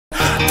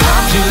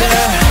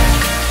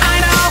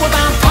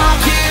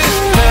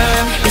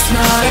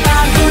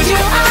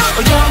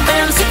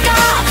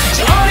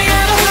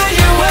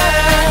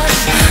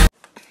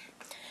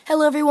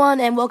everyone,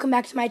 and welcome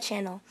back to my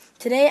channel.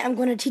 Today I'm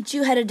going to teach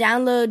you how to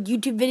download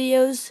YouTube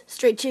videos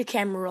straight to your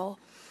camera roll.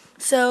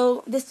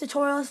 So this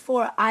tutorial is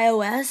for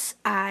iOS.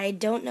 I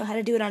don't know how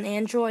to do it on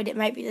Android. It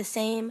might be the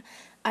same.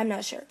 I'm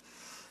not sure.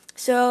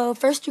 So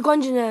first you're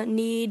going to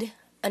need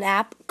an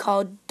app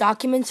called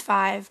Documents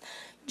 5.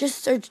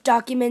 Just search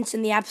Documents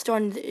in the App Store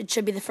and it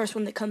should be the first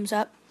one that comes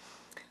up.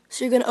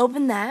 So you're going to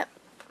open that.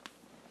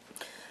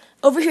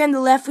 Over here on the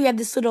left we have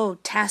this little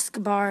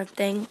taskbar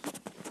thing.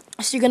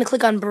 So you're going to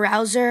click on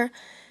Browser,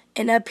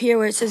 and up here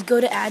where it says Go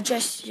to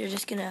Address, you're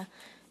just going to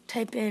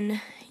type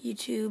in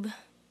youtube.com.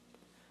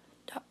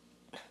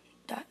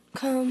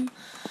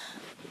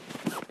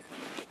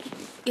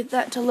 Get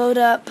that to load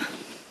up.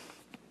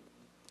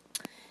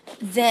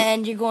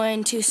 Then you're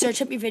going to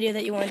search up your video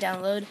that you want to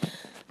download.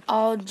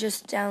 I'll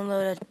just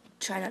download a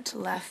Try Not to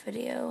Laugh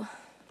video.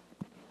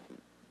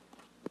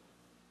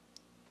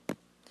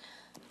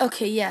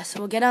 Okay, yeah, so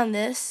we'll get on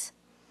this.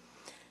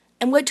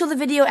 And wait till the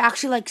video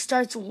actually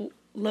starts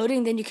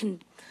loading, then you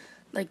can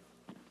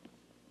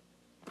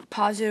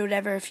pause it or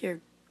whatever if you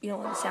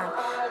don't want the sound.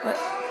 But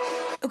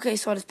okay,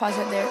 so I'll just pause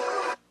it there.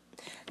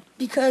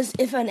 Because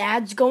if an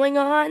ad's going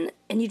on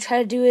and you try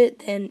to do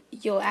it, then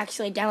you'll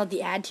actually download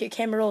the ad to your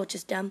camera roll, which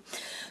is dumb.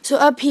 So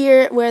up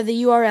here where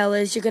the URL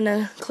is, you're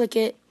gonna click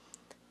it,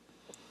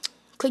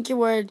 click your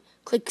word,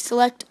 click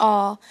select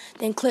all,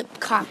 then click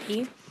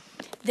copy.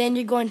 Then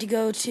you're going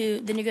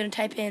to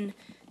type in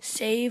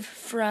save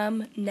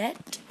from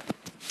net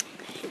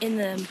in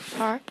the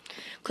bar.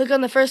 Click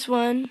on the first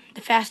one, the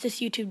fastest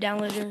YouTube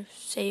downloader,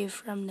 save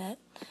from net.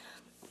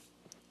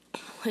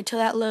 Wait till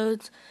that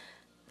loads.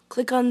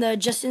 Click on the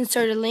just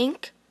insert a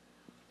link.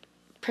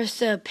 Press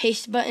the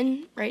paste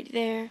button right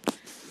there.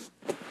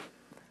 And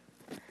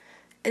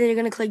then you're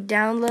going to click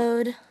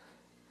download.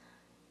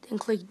 Then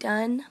click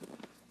done.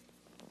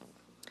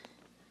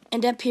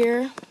 And up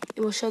here,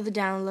 it will show the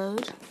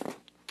download.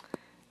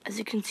 As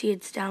you can see,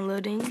 it's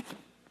downloading.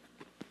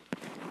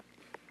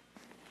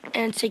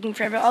 And it's taking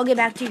forever. I'll get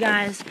back to you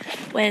guys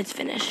when it's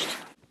finished.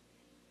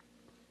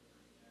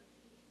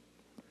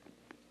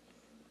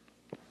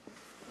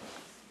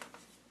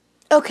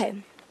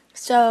 Okay,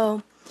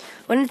 so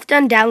when it's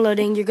done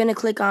downloading, you're going to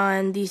click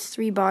on these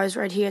three bars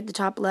right here at the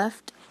top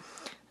left.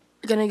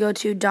 You're going to go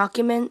to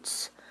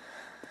Documents,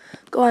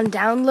 go on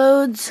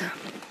Downloads,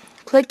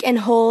 click and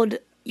hold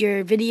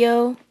your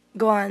video,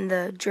 go on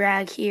the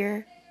drag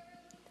here,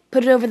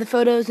 put it over the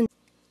photos. And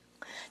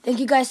thank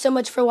you guys so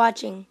much for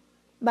watching.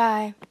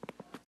 Bye.